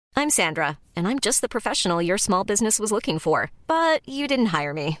I'm Sandra, and I'm just the professional your small business was looking for. But you didn't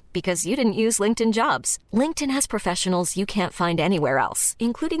hire me because you didn't use LinkedIn Jobs. LinkedIn has professionals you can't find anywhere else,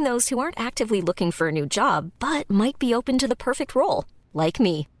 including those who aren't actively looking for a new job, but might be open to the perfect role, like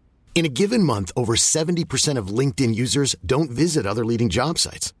me. In a given month, over 70% of LinkedIn users don't visit other leading job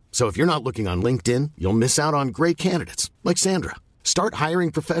sites. So if you're not looking on LinkedIn, you'll miss out on great candidates like Sandra. Start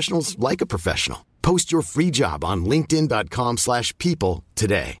hiring professionals like a professional. Post your free job on linkedin.com/people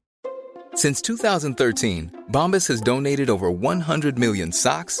today. Since 2013, Bombas has donated over 100 million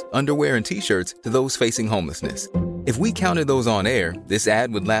socks, underwear, and T-shirts to those facing homelessness. If we counted those on air, this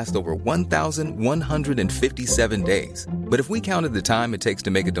ad would last over 1,157 days. But if we counted the time it takes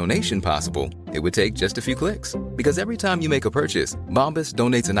to make a donation possible, it would take just a few clicks. Because every time you make a purchase, Bombas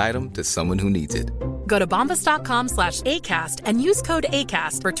donates an item to someone who needs it. Go to bombas.com/ACAST and use code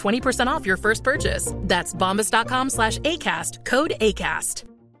ACAST for 20% off your first purchase. That's bombas.com/ACAST, code ACAST.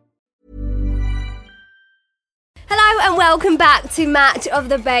 Hello and welcome back to Match of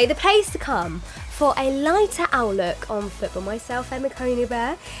the Bay, the place to come for a lighter outlook on football. Myself, Emma Coney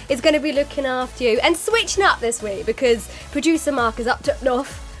Bear, is going to be looking after you and switching up this week because producer Mark is up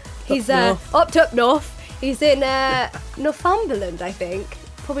north. He's up north. He's in Northumberland, I think.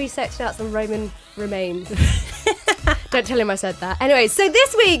 Probably searching out some Roman remains. Don't tell him I said that. Anyway, so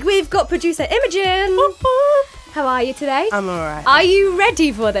this week we've got producer Imogen. How are you today? I'm alright. Are you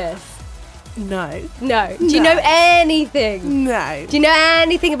ready for this? No. No. Do you know anything? No. Do you know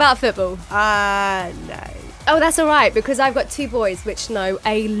anything about football? No. Oh, that's all right, because I've got two boys which know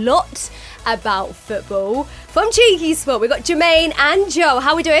a lot about football. From Cheeky Sport, we've got Jermaine and Joe.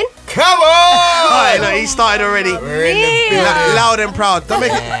 How are we doing? Come on! Alright, look, he started already. We're in the Loud and proud. Don't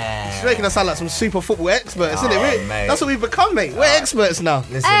make it. She's making us sound like some super football experts, isn't it? Mate. That's what we've become, mate. We're experts now.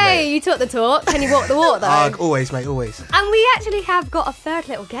 Listen, Hey, mate. you talk the talk. Can you walk the walk, though? Always, mate, always. And we actually have got a third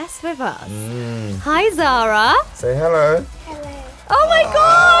little guest with us. Hi, Zara. Say hello. Oh my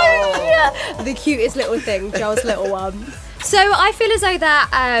God! The cutest little thing, Joel's little one. So I feel as though that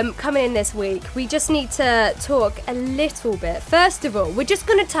coming in this week, we just need to talk a little bit. First of all, we're just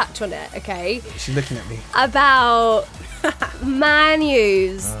going to touch on it, okay? She's looking at me. About Man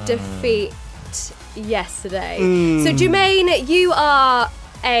U's defeat yesterday. So Jermaine, you are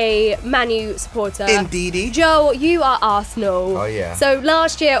a Man U supporter. Indeedy. Joel, you are Arsenal. Oh, yeah. So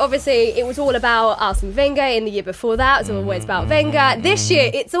last year, obviously, it was all about Arsene Wenger. In the year before that, it was always about Wenger. This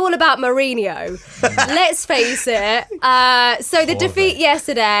year, it's all about Mourinho. Let's face it. So the defeat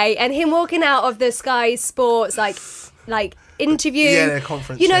yesterday and him walking out of the Sky Sports like interview. Yeah, their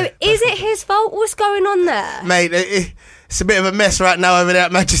conference. You know, yeah. is it his fault? What's going on there? Mate, it's a bit of a mess right now over there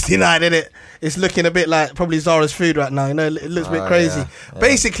at Manchester United, isn't it? It's looking a bit like probably Zara's food right now. You know, it looks a bit crazy. Yeah.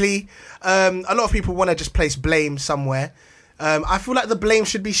 Basically, a lot of people want to just place blame somewhere. I feel like the blame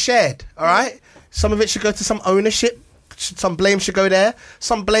should be shared, all right? Some of it should go to some ownership. Some blame should go there.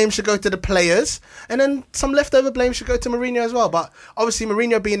 Some blame should go to the players. And then some leftover blame should go to Mourinho as well. But obviously,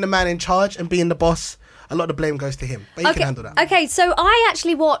 Mourinho being the man in charge and being the boss, a lot of the blame goes to him. But he can handle that. Okay, so I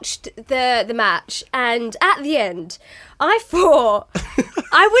actually watched the match, and at the end, I thought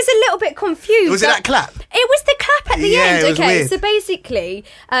I was a little bit confused. Was it that clap? It was the clap at the Yeah, end. it was Okay, weird. so basically,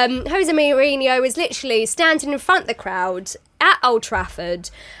 Jose Mourinho is literally standing in front of the crowd at Old Trafford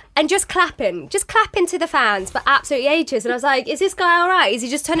and just clapping to the fans for absolutely ages. And I was like, is this guy all right? Is he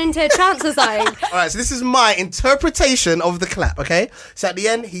just turning into a trance or something? All right, so this is my interpretation of the clap, okay? So at the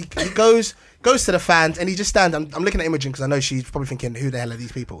end, he goes to the fans and he just stands. I'm looking at Imogen because I know she's probably thinking, who the hell are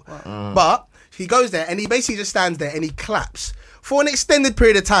these people? But he goes there and he basically just stands there and he claps for an extended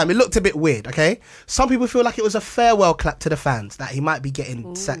period of time. It looked a bit weird, okay? Some people feel like it was a farewell clap to the fans, that he might be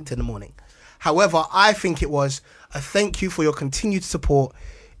getting sacked in the morning. However, I think it was a thank you for your continued support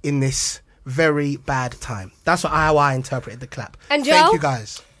in this very bad time. That's how I interpreted the clap. And Thank Joe? you,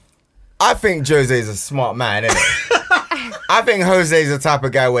 guys. I think Jose's a smart man, isn't it? I think Jose's the type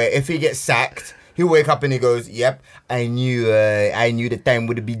of guy where if he gets sacked, he'll wake up and he goes, yep, I knew the time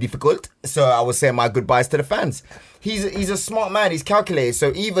would be difficult, so I will say my goodbyes to the fans. He's a smart man, he's calculated,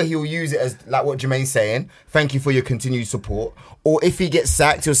 so either he'll use it as, like what Jermaine's saying, thank you for your continued support, or if he gets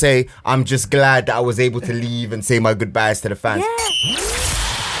sacked, he'll say, I'm just glad that I was able to leave and say my goodbyes to the fans. Yeah.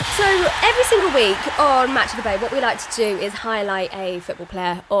 So every single week on Match of the Bay, what we like to do is highlight a football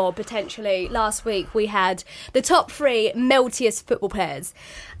player, or potentially last week we had the top 3 meltiest football players.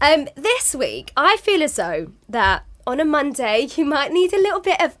 This week, I feel as though that on a Monday, you might need a little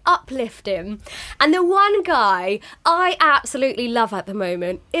bit of uplifting. And the one guy I absolutely love at the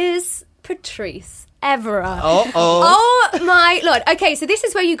moment is Patrice Evra. Oh my Lord. Okay, so this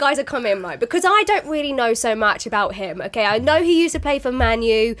is where you guys are coming, right? Because I don't really know so much about him. Okay, I know he used to play for Man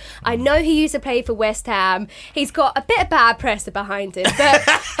U. I know he used to play for West Ham. He's got a bit of bad press behind him. But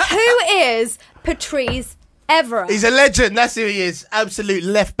who is Patrice Evra? He's a legend. That's who he is. Absolute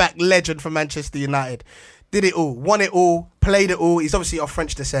left back legend for Manchester United. Did it all, won it all, played it all. He's obviously of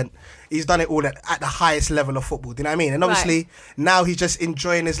French descent. He's done it all at the highest level of football. Do you know what I mean? And obviously now he's just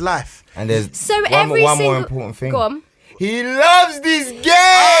enjoying his life. And there's one more important thing. Go on. He loves this game.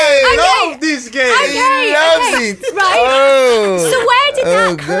 I love this game. He loves it. Right. Oh. So where did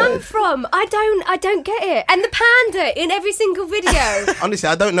that come God. from? I don't get it. And the panda in every single video. Honestly,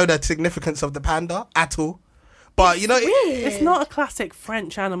 I don't know the significance of the panda at all. But you know, It's not a classic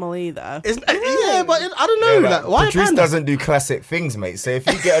French animal either. it's, yeah, but I don't know. Yeah, like, why Patrice panda? doesn't do classic things, mate. So if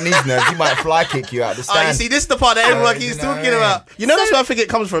you get on his nerves, he might fly kick you out the Oh, you stand. see, this is the part that everyone keeps you know talking what I mean? about. You know, that's where I think it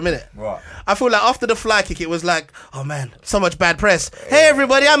comes from, innit? What? I feel like after the fly kick, it was like, oh man, so much bad press. Hey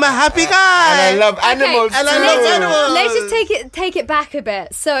everybody, I'm a happy guy. And I love animals And I too. love animals. Let's just take it back a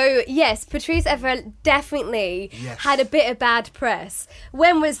bit. So yes, Patrice Evra definitely had a bit of bad press.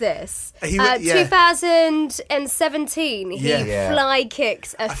 When was this? 2017. He Yeah. fly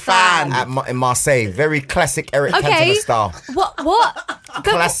kicked a fan. fan. In Marseille, very classic Eric Okay. Cantona style. What? But-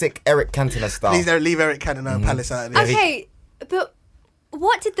 Classic Eric Cantona style. Please don't leave Eric Cantona Palace out of this. Okay, but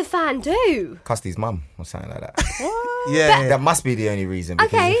what did the fan do? Cussed his mum or something like that. Yeah. That must be the only reason.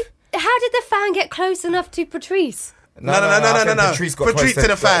 because Okay, if- how did the fan get close enough to Patrice? No. I think Patrice got Patrice close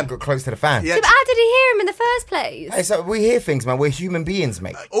to the fan. Got close to the fan. Yeah. But how did he hear him in the first place? Hey, so we hear things, man. We're human beings,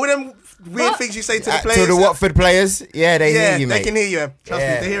 mate. All them weird What? things you say to the To players. the Watford players, yeah, they yeah, hear you, mate. they can hear you. Trust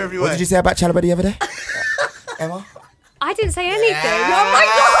me, they hear every What word. did you say about Chalobah the other day? Emma? I didn't say anything. Oh my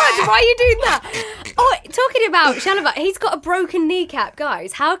God, why are you doing that? Oh, talking about Chalobah, he's got a broken kneecap,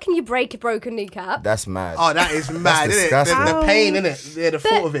 guys. How can you break a broken kneecap? That's mad. Oh, that is mad, isn't it? disgusting. The pain, isn't it? Yeah, the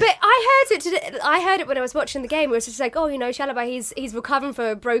thought of it. But I heard it today. I heard it when I was watching the game. It was just like, oh, you know, Chalobah, he's recovering from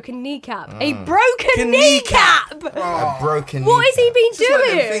a broken kneecap. A broken kneecap. A broken What has he been It's just one of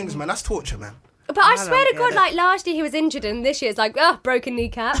them doing? things, man. That's torture, man. But I I swear to don't God, get it. like last year he was injured, and this year's like, oh, broken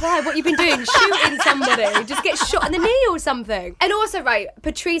kneecap. Why? What you been doing? Shooting somebody? Just get shot in the knee or something. And also, right,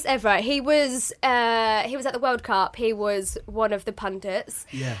 Patrice Evra, he was at the World Cup. He was one of the pundits.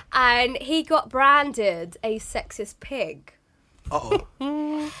 Yeah. And he got branded a sexist pig. Uh-oh.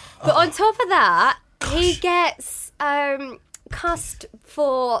 But on top of that, he gets cussed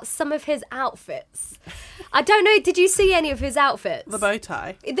for some of his outfits. I don't know, did you see any of his outfits? The bow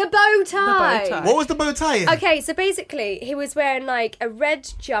tie. The bow tie. bow tie. What was the bow tie in? Okay, so basically, he was wearing like a red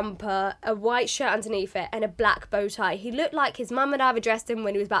jumper, a white shirt underneath it, and a black bow tie. He looked like his mum had either dressed him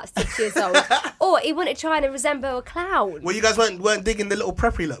when he was about 6 years old, or he wanted to try and resemble a clown. Well, you guys weren't digging the little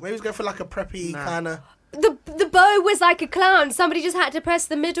preppy look. Maybe he was going for like a preppy kind of... The bow was like a clown. Somebody just had to press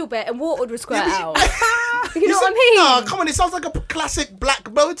the middle bit, and water would squirt out. You know what I mean? No, come on, it sounds like a classic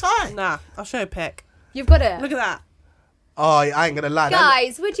black bow tie. Nah, I'll show you a pic. You've got it. Look at that. Oh, I ain't gonna lie.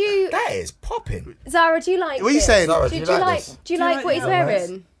 Guys, would you... That is popping. Zara, do you like What are you this? saying? Zara, Do you like, do you like what he's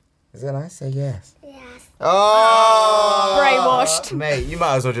wearing? Is that nice? Say yes. Oh, Brainwashed. Mate, you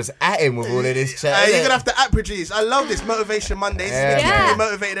might as well just at him with all of this chat. You're innit? gonna have to app produce. I love this Motivation Mondays. Yeah, Keep man. me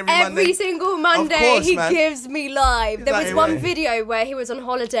motivated every Monday. Every single Monday, course, he man. gives me live. There was Exactly one right. video where he was on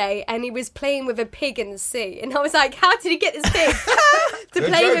holiday and he was playing with a pig in the sea, and I was like, "How did he get this pig to You're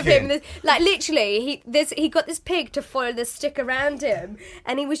play with him?" joking. Like literally, he got this pig to follow the stick around him,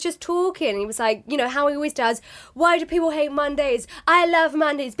 and he was just talking. He was like, you know how he always does. Why do people hate Mondays? I love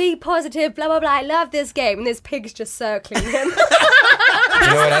Mondays. Be positive. Blah blah blah. I love this game, and this pig's just circling him. Do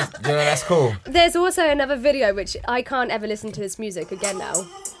you know that's cool? There's also another video which I can't ever listen to his music again now.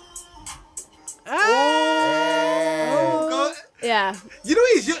 Go- Yeah. You know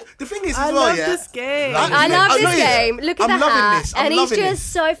what it is? The thing is as I well, love yeah. this game. I love I know this you- game. Look at I'm the loving hat, this. I'm and he's loving just this.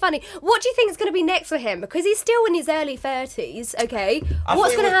 so funny. What do you think is going to be next for him? Because he's still in his early 30s. Okay, I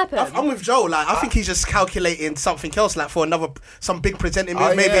what's think going to happen? I'm with Joel. Like, I think he's just calculating something else, like for some big presenting move,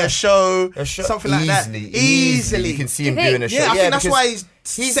 Oh, maybe yeah. a show, A show- something like that. Easily. You can see him Do you doing a think? show. Yeah, I think that's because why he's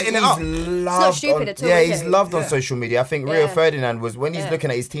setting it up. Loved stupid on, at all, Yeah, is he's it? loved on social media. I think Rio Yeah. Ferdinand was, when he's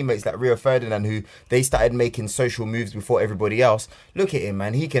looking at his teammates like Rio Ferdinand, who they started making social moves before everybody else. Look at him,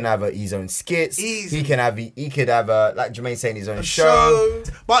 man. He can have his own skits. Easy. He could have like Jermaine saying, his own show.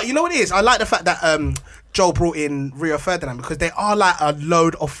 But you know what it is? I like the fact that Joel brought in Rio Ferdinand, because there are like a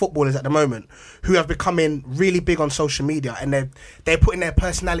load of footballers at the moment who have becoming really big on social media, and they're putting their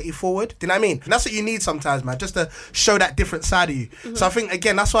personality forward. Do you know what I mean? And that's what you need sometimes, man, just to show that different side of you. So I think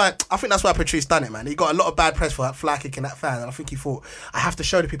again, that's why Patrice done it, man. He got a lot of bad press for that fly kicking that fan, and I think he thought, I have to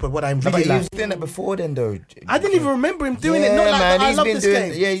show the people what I'm really But he like. was doing it before then, though. I didn't even remember him doing it. Yeah, Not like man, that. I he's love been this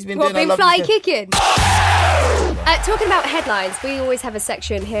doing. game. Yeah, he's been What, doing. been fly kicking? Talking about headlines, we always have a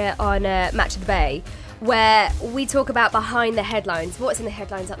section here on Match of the Bay where we talk about behind the headlines, what's in the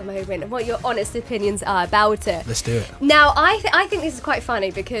headlines at the moment, and what your honest opinions are about it. Let's do it. Now, I think this is quite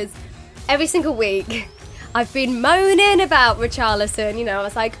funny because every single week I've been moaning about Richarlison. You know, I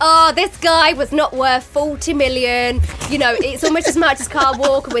was like, oh, this guy was not worth 40 million. You know, it's almost as much as Kyle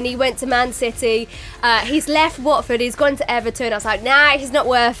Walker when he went to Man City. He's left Watford, he's gone to Everton. I was like, nah, he's not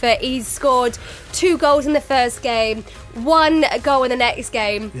worth it. He's scored 2 goals in the first game, 1 goal in the next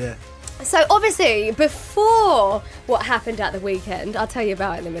game. Yeah. So obviously, before what happened at the weekend, I'll tell you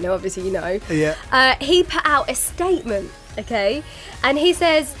about it in a minute, obviously you know. Yeah. He put out a statement, okay? And he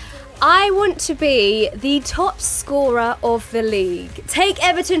says, I want to be the top scorer of the league, take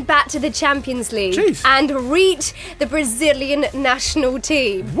Everton back to the Champions League, Jeez. and reach the Brazilian national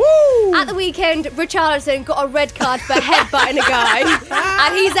team. Woo! At the weekend, Richarlison got a red card for headbutting a guy,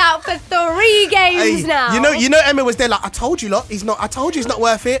 and he's out for 3 games now. You know, Emma was there like, I told you lot, he's not. I told you he's not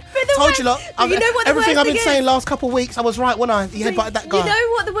worth it. But the Told worst- you lot. but you know what the everything worst I've been thing saying is? last couple of weeks, I was right, wasn't I? He headbutted that guy. You know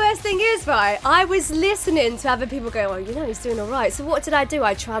what the worst thing is, right? I was listening to other people go, oh, you know, he's doing all right. So what did I do?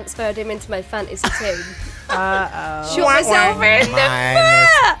 I transferred him into my fantasy team. Shot myself in the Minus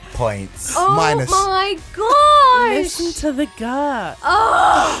foot. points. Oh Minus. my gosh. Listen to the gut.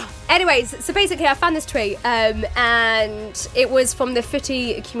 Oh. Anyways, so basically I found this tweet and it was from the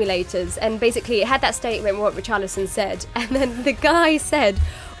Footy Accumulators, and basically it had that statement what Richarlison said, and then the guy said,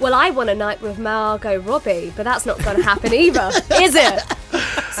 well, I want a night with Margot Robbie, but that's not going to happen either, is it?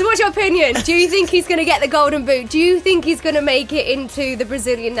 So what's your opinion? Do you think he's going to get the golden boot? Do you think he's going to make it into the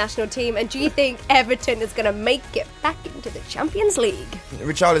Brazilian national team? And do you think Everton is going to make it back into the Champions League?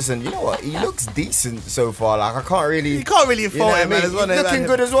 Richarlison, you know what? He looks decent so far. Like, I can't really. You can't really afford it, man. He's looking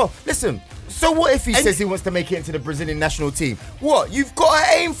good as well. Listen, so what if he says he wants to make it into the Brazilian national team? What? You've got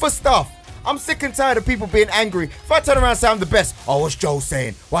to aim for stuff. I'm sick and tired of people being angry. If I turn around and say I'm the best, oh, what's Joe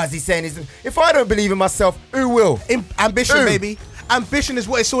saying? Why is he saying this? If I don't believe in myself, who will? Ambition, Who? baby. Ambition is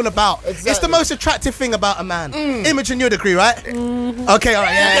what it's all about. Exactly. It's the most attractive thing about a man. Imogen, you'd agree, right? Okay, all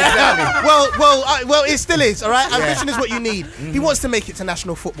right. Yeah, exactly. Well, it still is, all right? Ambition is what you need. He wants to make it to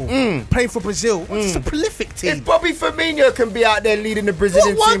national football. Playing for Brazil. It's a prolific team. If Bobby Firmino can be out there leading the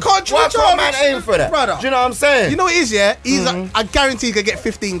Brazilian Why team, can't why can't man Richarlison? aim for that? Brother. Do you know what I'm saying? You know what it is, yeah? He's I guarantee he could get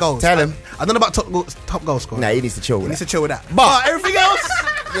 15 goals. Tell him. I don't know about top goal scorer. Nah, he needs to chill with He needs that. to chill with that. But everything else,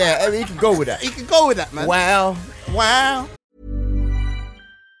 Yeah, he can go with that. he can go with that, man. Wow. Wow.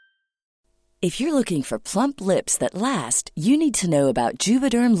 If you're looking for plump lips that last, you need to know about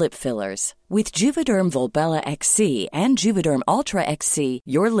Juvederm lip fillers. With Juvederm Volbella XC and Juvederm Ultra XC,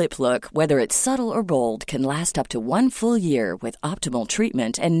 your lip look, whether it's subtle or bold, can last up to 1 full year with optimal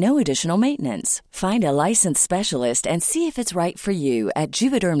treatment and no additional maintenance. Find a licensed specialist and see if it's right for you at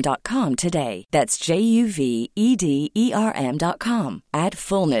Juvederm.com today. That's JUVEDERM.com. Add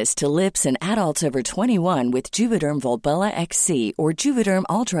fullness to lips in adults over 21 with Juvederm Volbella XC or Juvederm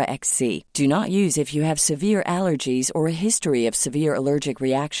Ultra XC. Do not use if you have severe allergies or a history of severe allergic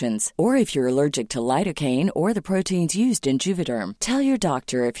reactions, or if you're allergic to lidocaine or the proteins used in Juvederm. Tell your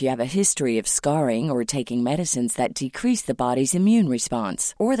doctor if you have a history of scarring or taking medicines that decrease the body's immune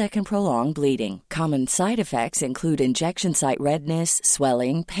response or that can prolong bleeding. Common side effects include injection site redness,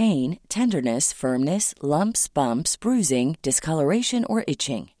 swelling, pain, tenderness, firmness, lumps, bumps, bruising, discoloration, or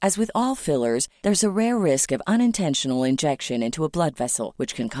itching. As with all fillers, there's a rare risk of unintentional injection into a blood vessel,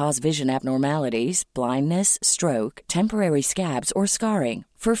 which can cause vision abnormalities, blindness, stroke, temporary scabs, or scarring.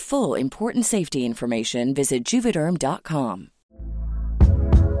 For full, important safety information, visit Juvederm.com.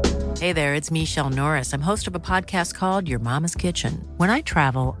 Hey there, it's Michelle Norris. I'm host of a podcast called Your Mama's Kitchen. When I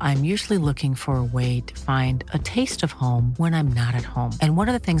travel, I'm usually looking for a way to find a taste of home when I'm not at home. And one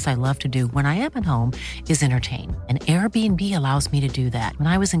of the things I love to do when I am at home is entertain. And Airbnb allows me to do that. When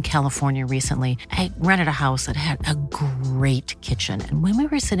I was in California recently, I rented a house that had a great kitchen. And when we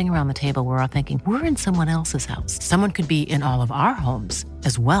were sitting around the table, we're all thinking, we're in someone else's house. Someone could be in all of our homes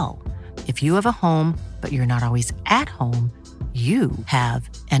as well. If you have a home, but you're not always at home, you have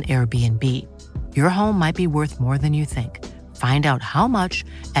an Airbnb. Your home might be worth more than you think. Find out how much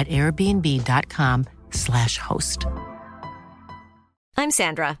at airbnb.com/host. I'm I'm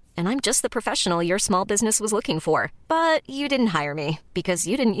Sandra, and I'm just the professional your small business was looking for. But you didn't hire me because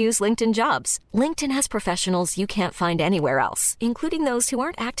you didn't use LinkedIn Jobs. LinkedIn has professionals you can't find anywhere else, including those who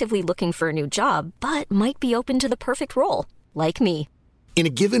aren't actively looking for a new job, but might be open to the perfect role, like me. In a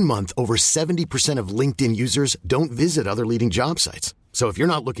given month, over 70% of LinkedIn users don't visit other leading job sites. So if you're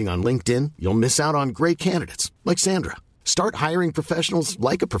not looking on LinkedIn, you'll miss out on great candidates like Sandra. Start hiring professionals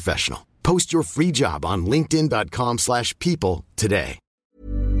like a professional. Post your free job on linkedin.com/people today.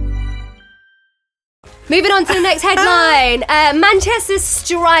 Moving on to the next headline. Manchester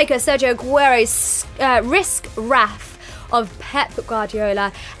striker Sergio Aguero risk wrath of Pep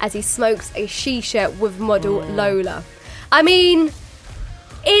Guardiola as he smokes a shisha with model Lola. I mean,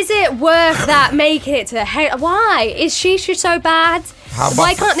 is it worth that making it to head? Why? Is shisha so bad?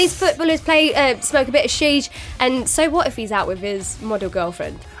 Why can't these footballers smoke a bit of sheesh? And so what if he's out with his model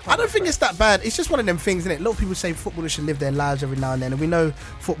girlfriend? I don't think it's that bad. It's just one of them things, isn't it? A lot of people say footballers should live their lives every now and then, and we know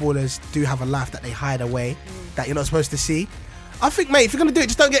footballers do have a life that they hide away, that you're not supposed to see. I think, mate, if you're going to do it,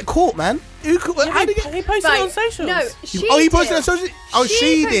 just don't get caught, man. He posted it on socials. No, he posted it on socials? Oh,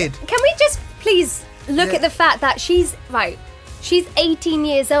 she did. Can we just please look at the fact that she's 18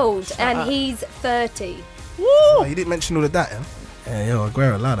 years old and he's 30. Woo! Oh, you didn't mention all of that, yeah? Yeah, yo,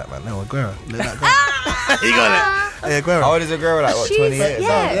 Aguero, allow that, man. No, Aguero. Let that go. You got it. Hey, Aguero. How old is Aguero? Like, what, 28 years old?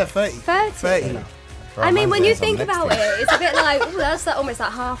 Yeah, 30 now. I mean, when you think about it, it's a bit like, that's almost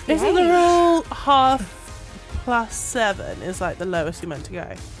like half the Isn't age. the rule half plus 7 is like the lowest you're meant to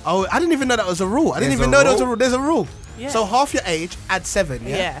go? Oh, I didn't even know that was a rule. I didn't even know there was a rule. There's a rule. Yeah. So half your age, add 7,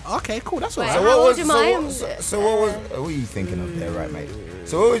 yeah? Yeah. Okay, cool. That's all Wait, right. how old am I? What are you thinking of there, right, mate?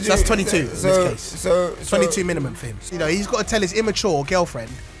 So what would you... That's 22 in this case. So 22 minimum for him. You know, he's got to tell his immature girlfriend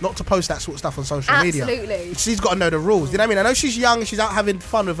not to post that sort of stuff on social media. Absolutely. She's got to know the rules. You know what I mean? I know she's young. She's out having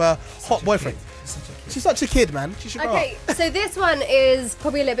fun with her hot boyfriend. She's such a kid, man. She should grow Okay, up. so this one is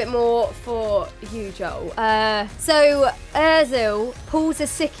probably a little bit more for you, Joel. So Ozil pulls a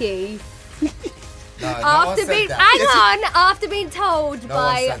sickie after being told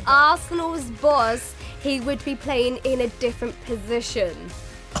by Arsenal's boss he would be playing in a different position.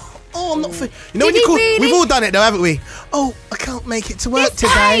 Oh, I'm not... You know when you call... Really? We've all done it, though, haven't we? Oh, I can't make it to work His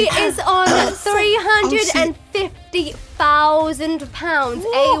today. pay is on £350,000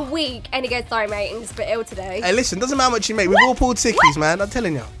 a week. And he goes, sorry, mate, I'm just a bit ill today. Hey, listen, doesn't matter how much you make. We've all pulled sickies, man. I'm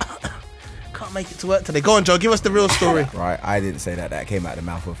telling you. Can't make it to work today. Go on, Joe. Give us the real story. Right, I didn't say that. That came out of the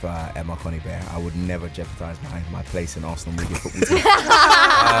mouth of Emma Conybeare. I would never jeopardise my place in Arsenal media football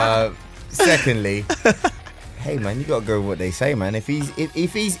team. Secondly, hey man, you gotta go with what they say, man. If he's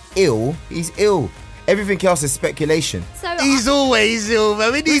ill, he's ill. Everything else is speculation. So He's always ill,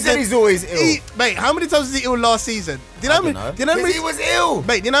 man. He said he's always ill. Mate, how many times was he ill last season? Do you know how many? He was ill.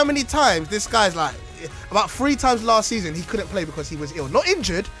 Mate, do you know how many times this guy's like? About 3 times last season he couldn't play because he was ill. Not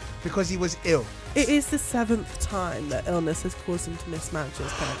injured, because he was ill. It is the 7th time that illness has caused him to miss matches,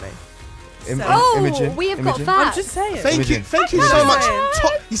 apparently. Imogen, we have got Imogen. facts. I'm just saying. Thank you so Imogen. much.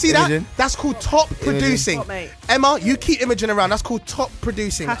 You see that? Imogen. That's called top producing. Top, mate. Emma, you keep Imogen around. That's called top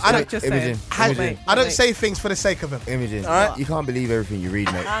producing. Hashtag just saying. Imogen. I don't say things for the sake of them. Imogen, All right. you can't believe everything you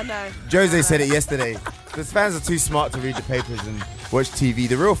read, mate. I know. Jose said it yesterday. Because fans are too smart to read the papers and watch TV.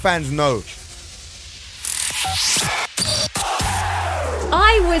 The real fans know.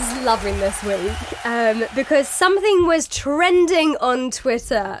 I was loving this week because something was trending on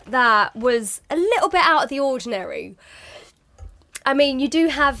Twitter that was a little bit out of the ordinary. I mean, you do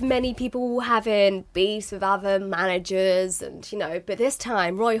have many people having beefs with other managers and, you know, but this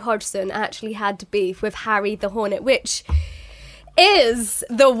time Roy Hodgson actually had beef with Harry the Hornet, which is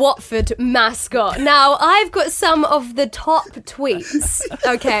the Watford mascot. Now, I've got some of the top tweets,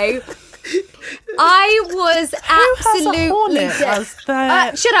 okay? I was absolutely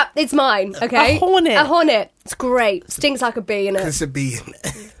shut up, it's mine, okay? A hornet. It's great. Stinks like a bee, innit? It's a bee.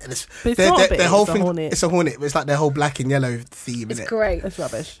 It's not a bee, their whole it's a thing. hornet. It's a hornet. It's like their whole black and yellow theme, It's innit? great. That's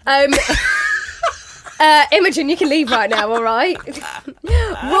rubbish. Imogen, you can leave right now, all right?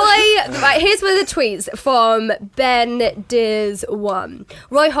 Right, here's one of the tweets from Ben Diz1.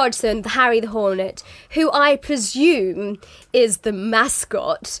 Roy Hodgson, the Harry the Hornet, who I presume is the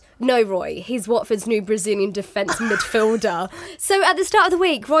mascot. No, Roy, he's Watford's new Brazilian defence midfielder. So at the start of the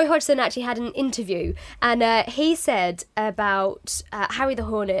week, Roy Hodgson actually had an interview, and he said about Harry the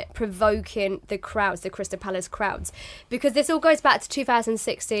Hornet provoking the crowds, the Crystal Palace crowds, because this all goes back to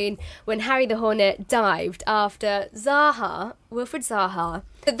 2016 when Harry the Hornet dived after Wilfred Zaha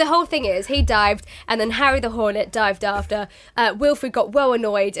The whole thing is he dived and then Harry the Hornet dived after. Wilfred got well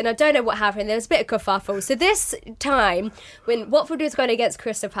annoyed and I don't know what happened. There was a bit of kerfuffle. So this time when Watford was going against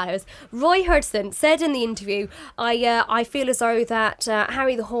Crystal Palace, Roy Hodgson said in the interview, I feel as though that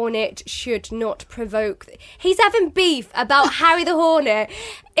Harry the Hornet should not provoke. He's having beef about Harry the Hornet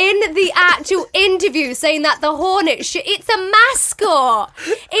in the actual interview, saying that the Hornet it's a mascot.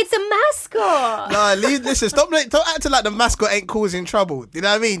 It's a mascot. Nah, listen, stop acting like the mascot ain't causing trouble. You know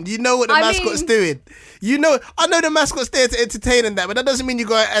what I mean? You know what the mascot's doing. You know, I know the mascot's there to entertain and that, but that doesn't mean you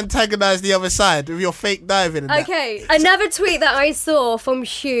got to antagonise the other side with your fake diving and okay, another tweet that I saw from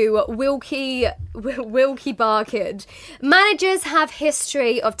Hugh Wilkie Barkard. Managers have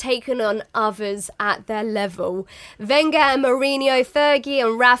history of taking on others at their level. Wenger and Mourinho, Fergie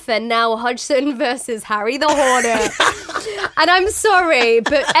and Rafa, now Hodgson versus Harry the Hornet. And I'm sorry,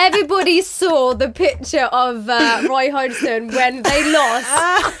 but everybody saw the picture of Roy Hodgson when they lost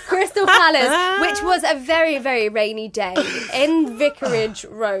Crystal Palace, which was a very, very rainy day in Vicarage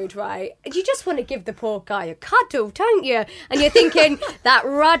Road, right? You just want to give the poor guy a cuddle, don't you? And you're thinking, that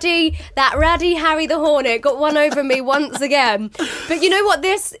ruddy Harry the Hornet got one over me once again. But you know what?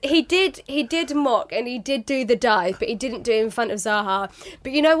 He did mock and he did do the dive, but he didn't do it in front of Zaha.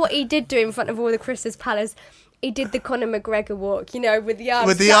 But you know what he did do in front of all the Crystal Palace? He did the Conor McGregor walk, you know, with the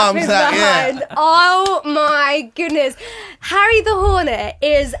arms behind. Yeah. Oh my goodness. Harry the Hornet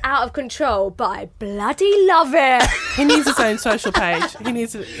is out of control, but I bloody love it. He needs his own social page. He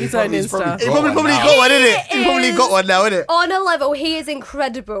needs his own Insta. He probably got one, isn't it? He probably got one now, isn't it? On a level, he is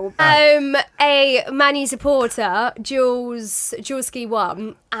incredible. A Man U supporter, Jules Ski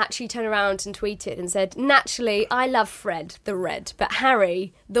One, actually turned around and tweeted and said, naturally, I love Fred the Red, but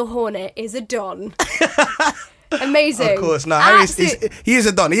Harry the Hornet is a Don. Amazing. Of course, no, he is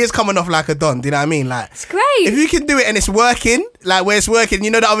a Don. He is coming off like a Don. Do you know what I mean? Like, it's great. If you can do it and it's working, like where it's working,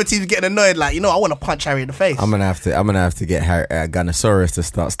 you know the other team's getting annoyed. Like, you know, I want to punch Harry in the face. I'm gonna have to get Gunnosaurus to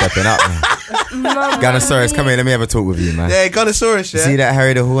start stepping up. Gunnosaurus, come here. Let me have a talk with you, man. Yeah, Gunnosaurus. Yeah. See that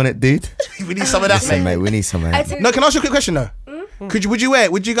Harry the Hornet dude? We need some of that, mate. We need some of that. No, can I ask you a quick question though?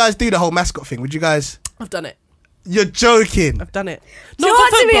 Mm-hmm. Would you guys do the whole mascot thing? Would you guys? I've done it. You're joking. I've done it. Talk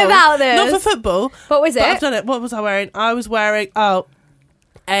to me about this. Not for football. What was it? I've done it. What was I wearing? I was wearing a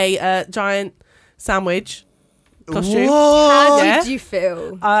giant sandwich costume. How did you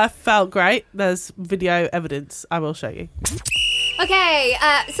feel? I felt great. There's video evidence. I will show you. Okay,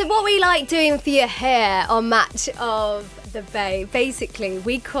 so what we like doing for your hair on Match of the Bay, basically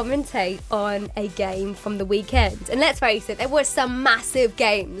we commentate on a game from the weekend. And let's face it, there were some massive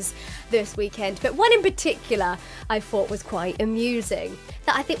games this weekend, but one in particular I thought was quite amusing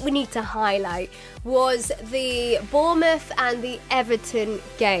that I think we need to highlight was the Bournemouth and the Everton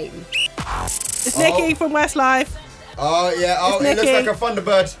game. It's Nicky from Westlife. Oh yeah, it looks like a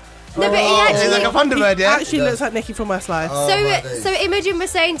Thunderbird. No, but he actually, like a Thunderbird, yeah? Actually looks like Nicky from Westlife. So Imogen was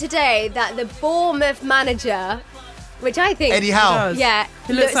saying today that the Bournemouth manager, which I think Eddie Howe, yeah,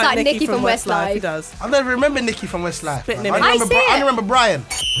 he looks like Nicky from Westlife. He does. I don't remember Nicky from Westlife. I remember Brian.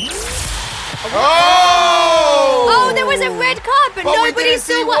 Oh, there was a red card, but nobody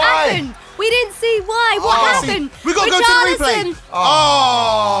saw what happened. We didn't see why. What happened? We got to go to the replay.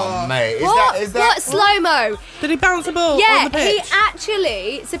 Oh, mate. Is that what slow-mo? Did he bounce the ball Yeah, on the pitch? he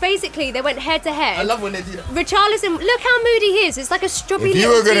actually... So basically, they went head-to-head. I love when they do that. Richarlison, look how moody he is. It's like a strawberry If you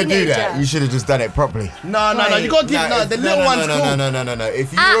little were going to do teenager. that, you should have just done it properly. No. You got to give the little ones cool. No.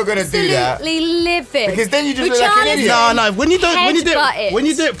 If you were going to do that... Absolutely livid. Because then you just look like an idiot. No. When you do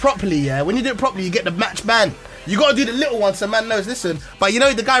it properly, you get the match ban. You got to do the little one so man knows, listen. But you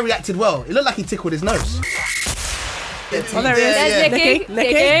know, the guy reacted well. It looked like he tickled his nose. Oh, there he is. There's Nicky.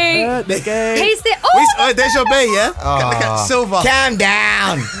 Nicky. He's the... There's your bay, yeah? Look at Silver. Calm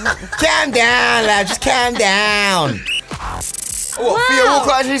down. Calm down, lad. Just calm down. What, Theo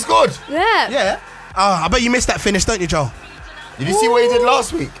Walcott actually scored? Yeah. I bet you missed that finish, don't you, Joel? Did you see what he did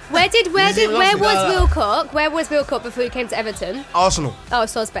last week? Where was Wilcock? Where was Wilcock before he came to Everton? Arsenal. Oh,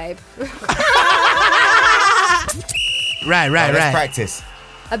 Sos babe. Right. Let's practice.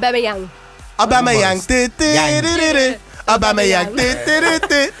 Aubameyang. Aubameyang.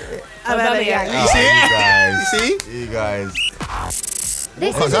 You see? You guys.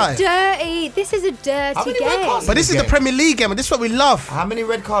 This is a dirty game. But this is the Premier League game, and this is what we love. How many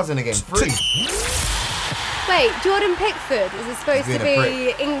red cards in a game? 3. Wait, Jordan Pickford is supposed to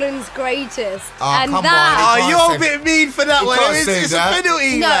be England's greatest. Oh, come on. You're a bit mean for that one. It's a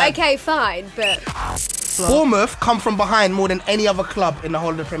penalty. No, okay, fine, but... Bournemouth come from behind more than any other club in the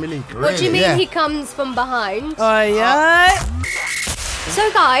whole of the Premier League. What do you mean he comes from behind? Oh, yeah.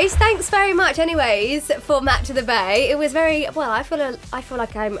 So guys, thanks very much anyways for Match of the Bay. It was very, well, I feel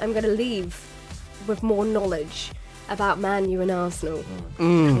like I'm going to leave with more knowledge about Man U and Arsenal.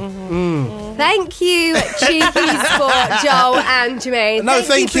 Thank you, Cheeky Sport, Joel and Jermaine. No,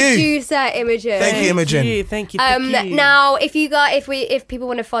 thank you. Producer Imogen. Thank you, Imogen. Thank you. Now, if people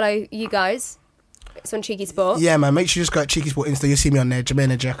want to follow you guys, it's on Cheeky Sport. Yeah, man. Make sure you just go at Cheeky Sport Insta. You'll see me on there,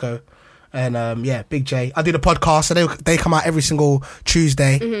 Jermaine and Jacko. And Big J. I do the podcast, so they come out every single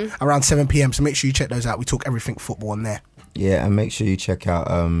Tuesday around 7 p.m. So make sure you check those out. We talk everything football on there. Yeah, and make sure you check out,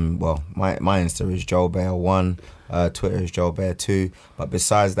 my Insta is Joel Bear 1, Twitter is Joel Bear 2. But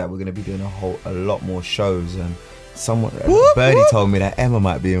besides that, we're going to be doing a lot more shows. And Birdie told me that Emma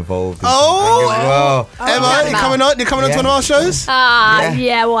might be involved in something as well. Emma, you coming on? You coming on to one of our shows?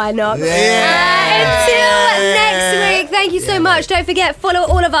 Yeah, why not? Until next week, thank you so much. Don't forget, follow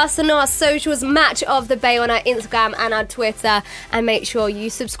all of us on our socials, Match of the Bay on our Instagram and our Twitter, and make sure you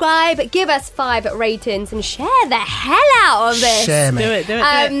subscribe, give us 5 ratings, and share the hell out of this. Share, man. Do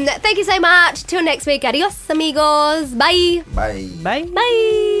it. Thank you so much. Till next week, adios, amigos. Bye. Bye. Bye.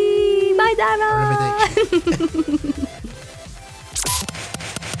 Bye. Bye, Dara.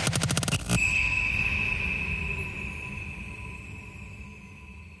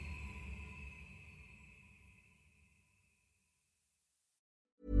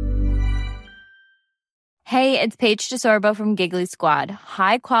 Hey, it's Paige DeSorbo from Giggly Squad.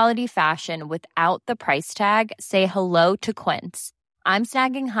 High quality fashion without the price tag. Say hello to Quince. I'm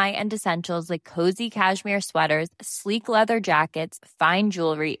snagging high-end essentials like cozy cashmere sweaters, sleek leather jackets, fine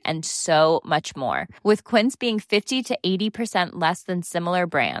jewelry, and so much more. With Quince being 50 to 80% less than similar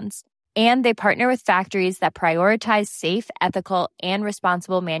brands. And they partner with factories that prioritize safe, ethical, and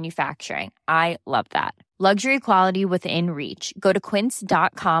responsible manufacturing. I love that. Luxury quality within reach. Go to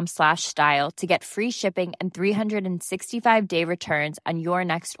quince.com/style to get free shipping and 365-day returns on your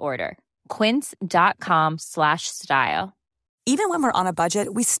next order. Quince.com/style. Even when we're on a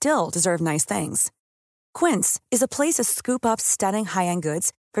budget, we still deserve nice things. Quince is a place to scoop up stunning high-end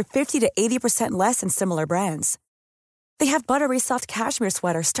goods for 50 to 80% less than similar brands. They have buttery soft cashmere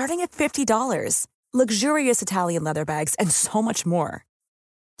sweaters starting at $50, luxurious Italian leather bags, and so much more.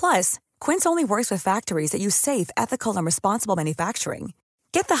 Plus, Quince only works with factories that use safe, ethical, and responsible manufacturing.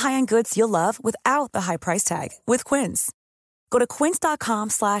 Get the high-end goods you'll love without the high price tag with Quince. Go to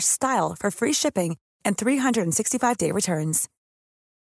quince.com/style for free shipping and 365-day returns.